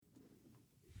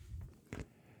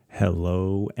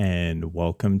Hello and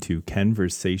welcome to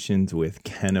Conversations with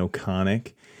Ken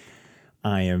O'Connick.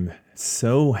 I am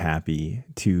so happy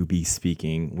to be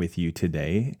speaking with you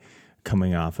today,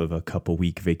 coming off of a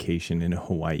couple-week vacation in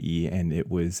Hawaii, and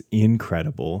it was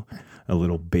incredible. A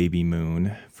little baby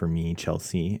moon for me,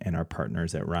 Chelsea, and our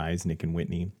partners at Rise, Nick and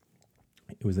Whitney.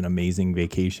 It was an amazing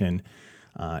vacation.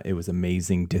 It was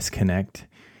amazing disconnect,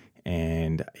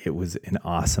 and it was an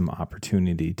awesome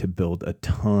opportunity to build a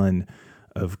ton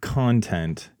of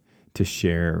content to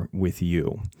share with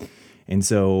you. And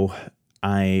so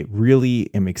I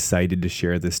really am excited to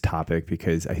share this topic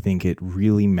because I think it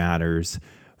really matters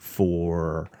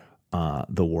for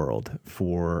the world,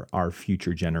 for our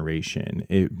future generation.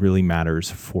 It really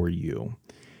matters for you.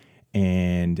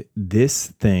 And this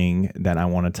thing that I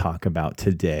want to talk about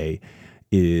today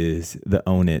is the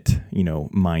own it,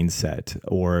 mindset,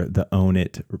 or the own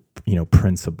it,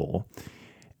 principle.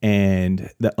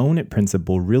 And the own it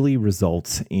principle really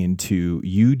results into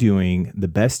you doing the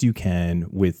best you can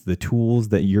with the tools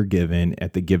that you're given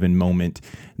at the given moment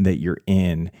that you're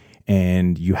in.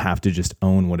 And you have to just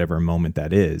own whatever moment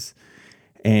that is.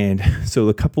 And so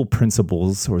the couple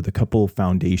principles or the couple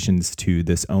foundations to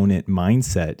this own it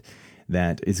mindset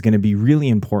that is going to be really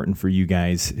important for you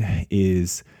guys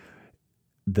is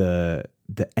the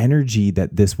energy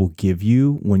that this will give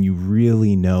you when you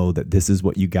really know that this is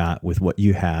what you got with what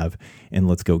you have, and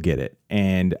let's go get it.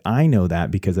 And I know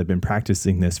that because I've been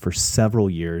practicing this for several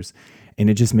years, and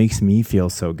it just makes me feel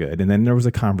so good. And then there was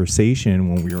a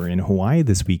conversation when we were in Hawaii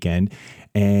this weekend,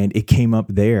 and it came up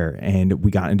there, and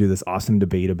we got into this awesome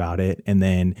debate about it. And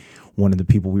then one of the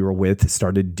people we were with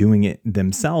started doing it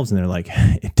themselves, and they're like,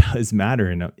 it does matter.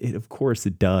 And of course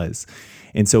it does.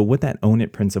 And so what that own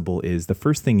it principle is, the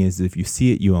first thing is if you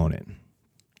see it, you own it.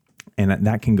 And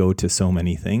that can go to so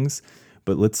many things,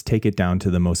 but let's take it down to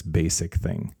the most basic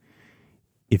thing.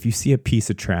 If you see a piece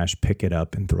of trash, pick it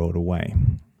up and throw it away.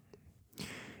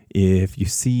 If you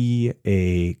see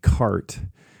a cart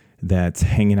that's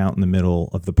hanging out in the middle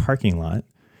of the parking lot,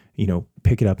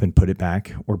 pick it up and put it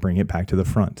back or bring it back to the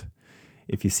front.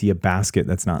 If you see a basket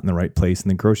that's not in the right place in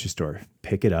the grocery store,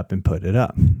 pick it up and put it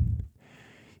up.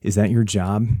 Is that your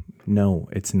job? No,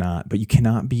 it's not. But you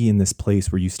cannot be in this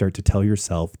place where you start to tell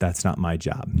yourself, that's not my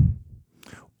job.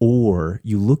 Or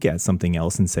you look at something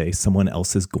else and say, someone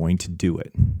else is going to do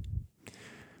it.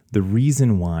 The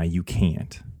reason why you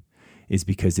can't is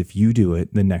because if you do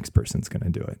it, the next person's going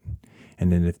to do it.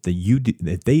 And then if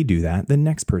they do that, the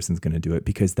next person's going to do it,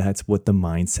 because that's what the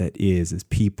mindset is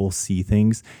people see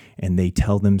things and they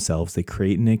tell themselves, they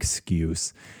create an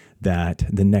excuse that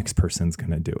the next person's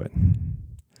going to do it.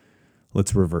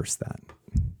 Let's reverse that.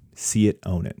 See it,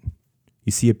 own it.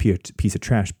 You see a piece of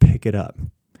trash, pick it up.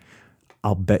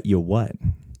 I'll bet you what?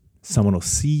 Someone will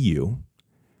see you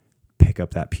pick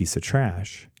up that piece of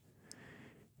trash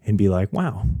and be like,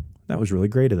 wow, that was really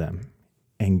great of them.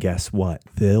 And guess what?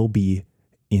 They'll be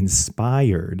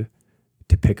inspired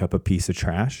to pick up a piece of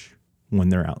trash when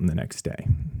they're out in the next day.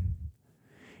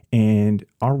 And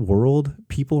our world,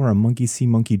 people are a monkey see,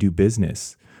 monkey do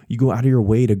business. You go out of your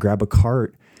way to grab a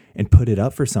cart and put it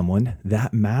up for someone,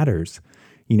 that matters.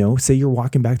 Say you're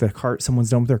walking back to the cart, someone's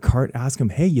done with their cart, ask them,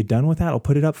 hey, you done with that? I'll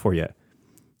put it up for you.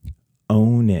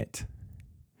 Own it.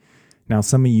 Now,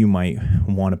 some of you might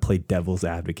want to play devil's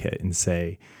advocate and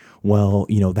say, well,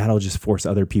 that'll just force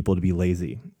other people to be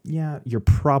lazy. Yeah, you're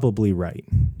probably right.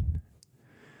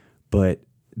 But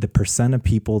the percent of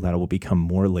people that will become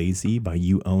more lazy by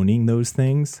you owning those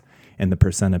things, and the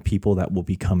percent of people that will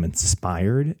become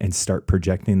inspired and start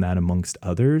projecting that amongst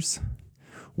others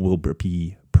will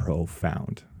be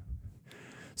profound.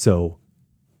 So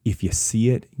if you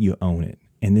see it, you own it.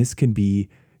 And this can be,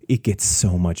 it gets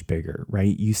so much bigger,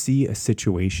 right? You see a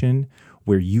situation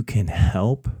where you can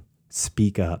help,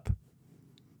 speak up,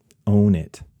 own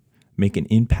it, make an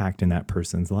impact in that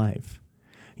person's life.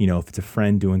 If it's a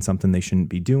friend doing something they shouldn't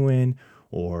be doing,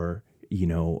 or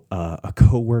a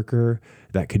coworker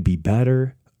that could be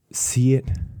better, see it,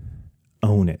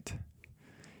 own it.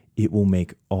 It will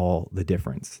make all the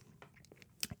difference.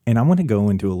 And I want to go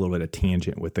into a little bit of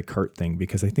tangent with the cart thing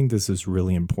because I think this is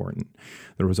really important.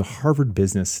 There was a Harvard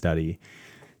business study,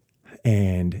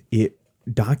 and it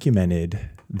documented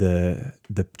the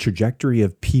trajectory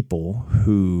of people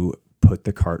who put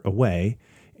the cart away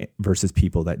versus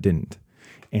people that didn't.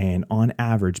 And on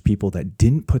average, people that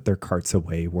didn't put their carts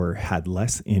away had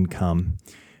less income.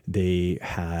 They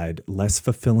had less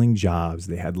fulfilling jobs.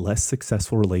 They had less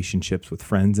successful relationships with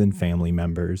friends and family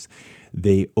members.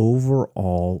 They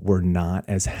overall were not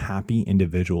as happy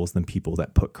individuals than people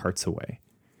that put carts away.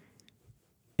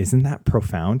 Isn't that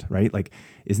profound, right?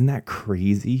 Isn't that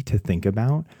crazy to think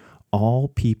about? all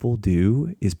people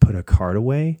do is put a cart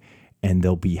away and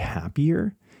they'll be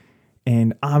happier.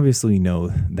 And obviously,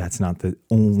 no, that's not the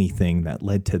only thing that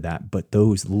led to that, but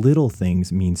those little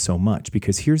things mean so much,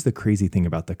 because here's the crazy thing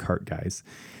about the cart, guys,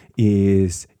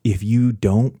 is if you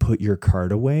don't put your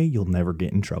cart away, you'll never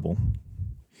get in trouble.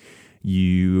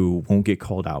 You won't get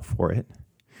called out for it.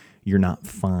 You're not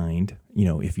fined,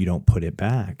 if you don't put it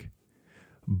back.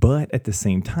 But at the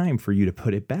same time, for you to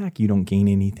put it back, you don't gain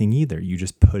anything either. You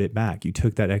just put it back. You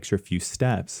took that extra few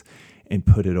steps and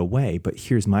put it away. But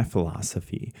here's my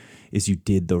philosophy, is you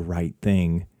did the right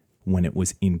thing when it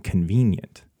was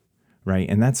inconvenient, right?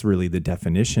 And that's really the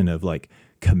definition of like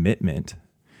commitment.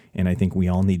 And I think we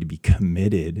all need to be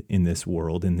committed in this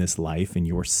world, in this life, in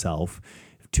yourself,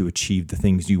 to achieve the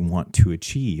things you want to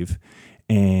achieve.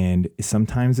 And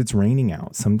sometimes it's raining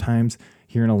out. Sometimes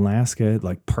here in Alaska,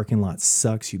 like parking lot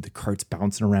sucks. The cart's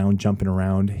bouncing around, jumping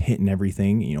around, hitting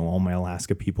everything. All my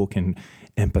Alaska people can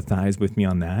empathize with me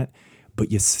on that. But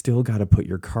you still got to put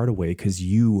your cart away because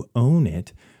you own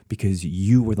it, because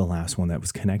you were the last one that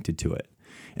was connected to it.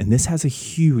 And this has a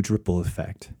huge ripple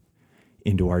effect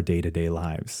into our day-to-day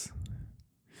lives.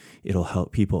 It'll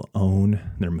help people own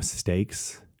their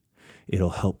mistakes. It'll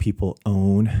help people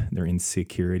own their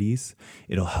insecurities.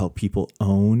 It'll help people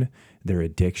own their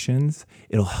addictions.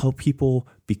 It'll help people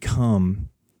become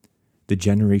the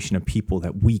generation of people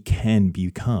that we can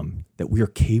become, that we are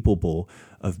capable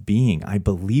of being. I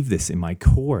believe this in my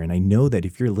core, and I know that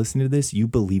if you're listening to this, you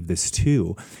believe this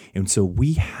too. And so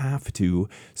we have to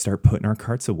start putting our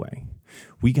carts away.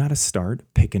 We got to start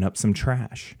picking up some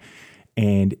trash,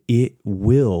 and it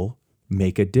will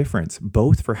make a difference,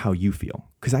 both for how you feel.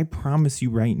 Because I promise you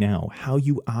right now, how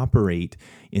you operate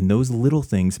in those little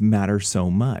things matter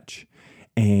so much.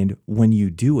 And when you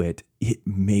do it, it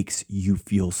makes you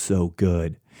feel so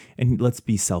good. And let's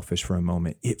be selfish for a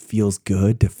moment. It feels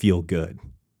good to feel good,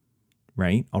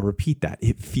 right? I'll repeat that.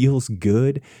 It feels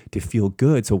good to feel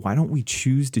good. So why don't we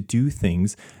choose to do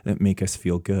things that make us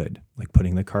feel good? Like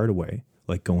putting the cart away,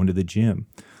 like going to the gym,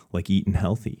 like eating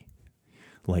healthy,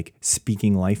 like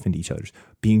speaking life into each other's,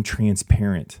 being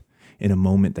transparent in a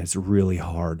moment that's really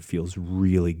hard, feels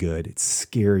really good. It's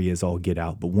scary as all get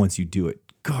out, but once you do it,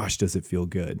 gosh, does it feel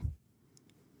good.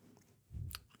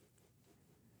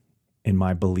 And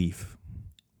my belief,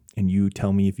 and you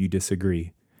tell me if you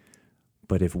disagree,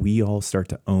 but if we all start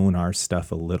to own our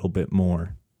stuff a little bit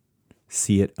more,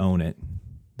 see it, own it,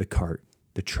 the cart,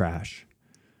 the trash,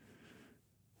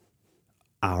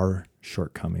 our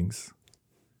shortcomings,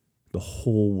 the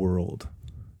whole world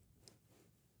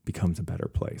becomes a better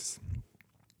place.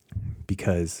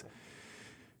 Because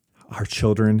our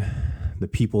children, the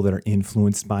people that are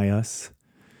influenced by us,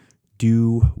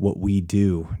 do what we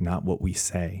do, not what we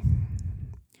say.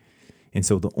 And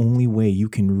so the only way you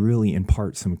can really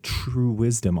impart some true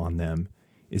wisdom on them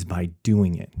is by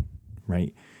doing it,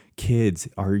 right? Kids,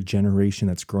 our generation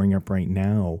that's growing up right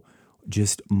now,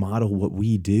 just model what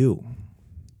we do.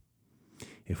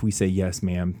 If we say, yes,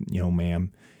 ma'am,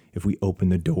 ma'am, if we open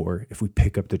the door, if we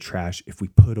pick up the trash, if we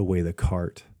put away the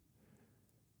cart,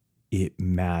 it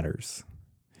matters.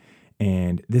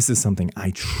 And this is something I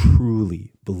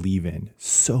truly believe in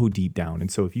so deep down.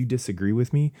 And so if you disagree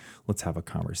with me, let's have a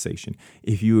conversation.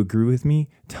 If you agree with me,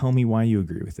 tell me why you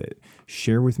agree with it.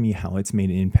 Share with me how it's made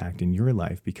an impact in your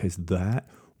life, because that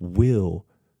will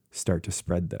start to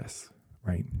spread this,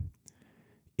 right?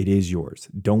 It is yours.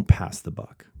 Don't pass the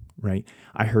buck, right?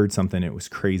 I heard something, it was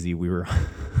crazy. We were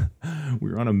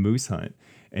on a moose hunt,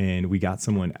 and we got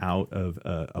someone out of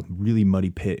a really muddy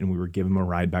pit, and we were giving them a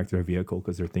ride back to their vehicle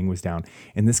because their thing was down.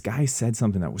 And this guy said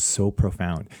something that was so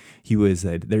profound. He was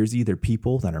said, there's either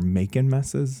people that are making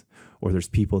messes or there's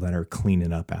people that are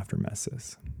cleaning up after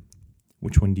messes.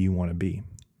 Which one do you want to be?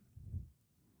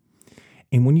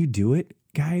 And when you do it,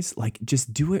 guys,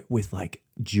 just do it with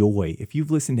joy. If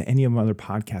you've listened to any of my other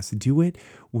podcasts, do it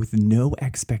with no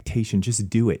expectation. Just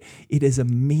do it. It is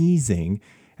amazing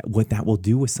what that will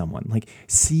do with someone.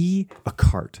 See a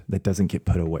cart that doesn't get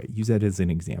put away. Use that as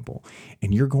an example.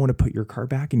 And you're going to put your cart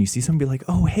back, and you see somebody like,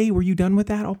 oh, hey, were you done with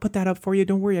that? I'll put that up for you.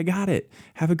 Don't worry, I got it.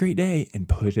 Have a great day. And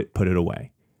put it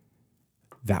away.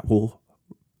 That'll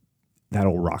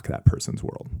rock that person's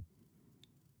world.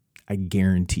 I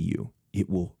guarantee you it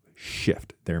will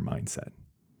shift their mindset.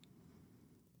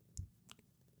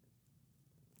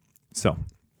 So,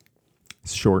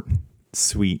 short,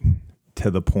 sweet,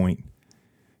 to the point.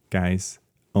 Guys,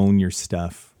 own your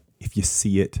stuff. If you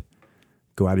see it,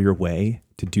 go out of your way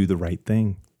to do the right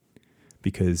thing.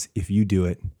 Because if you do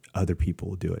it, other people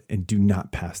will do it. And do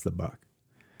not pass the buck.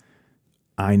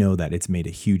 I know that it's made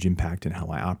a huge impact in how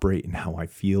I operate and how I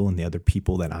feel and the other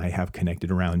people that I have connected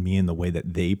around me and the way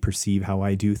that they perceive how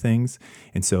I do things.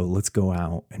 And so let's go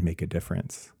out and make a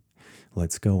difference.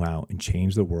 Let's go out and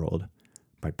change the world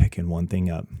by picking one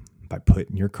thing up, by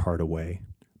putting your card away,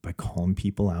 by calling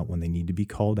people out when they need to be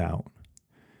called out,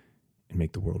 and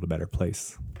make the world a better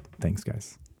place. Thanks,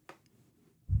 guys.